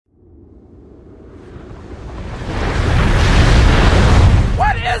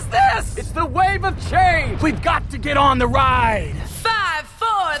We've got to get on the ride. 5,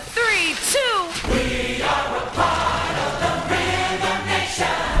 4, 3, 2. We are a part of the Rhythm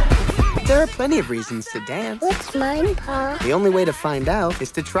Nation. There are plenty of reasons to dance. What's mine, Pa? The only way to find out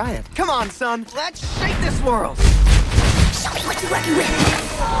is to try it. Come on, son. Let's shake this world. Show me what you're working with.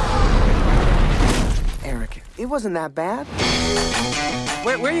 Eric, it wasn't that bad.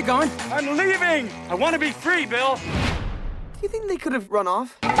 Where are you going? I'm leaving. I want to be free, Bill. Do you think they could have run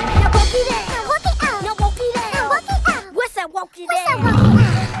off? Now walk it down. Now walk it out. Now walk it down. Now walk it out. What's that walk it down? What's that walk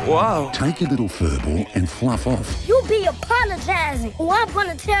it out? Whoa. Take a little furball and fluff off. You be apologizing, or I'm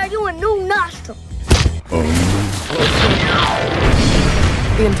gonna tear you a new nostril.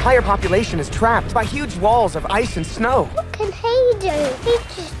 The entire population is trapped by huge walls of ice and snow. What can he do? He's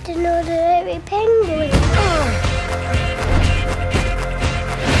just an ordinary penguin.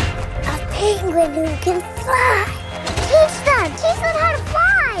 A penguin who can fly. Teach them how to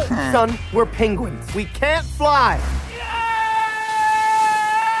fly. Son, we're penguins. We can't fly.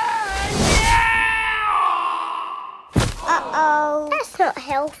 Uh-oh. That's not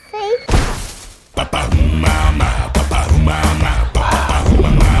healthy.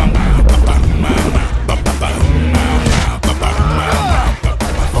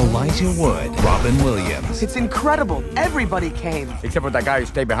 Elijah Wood, Robin Williams. It's incredible. Everybody came. Except for that guy who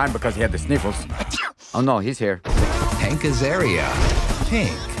stayed behind because he had the sniffles. Oh no, he's here. Hank Azaria.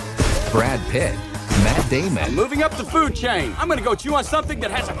 Pink. Brad Pitt. Matt Damon. Moving up the food chain. I'm gonna go chew on something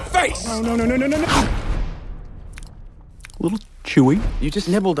that has a face. Oh, no. Little chewy. You just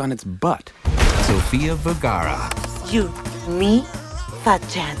nibbled on its butt. Sofia Vergara. You, me, fat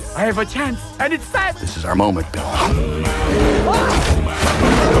chance. I have a chance, and it's fat. This is our moment, Bill.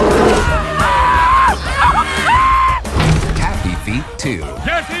 Happy Feet 2.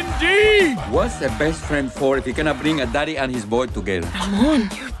 Yes, indeed. What's a best friend for if you cannot bring a daddy and his boy together? Come on,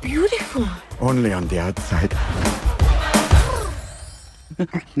 you're beautiful. Only on the outside.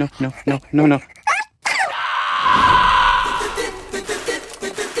 No.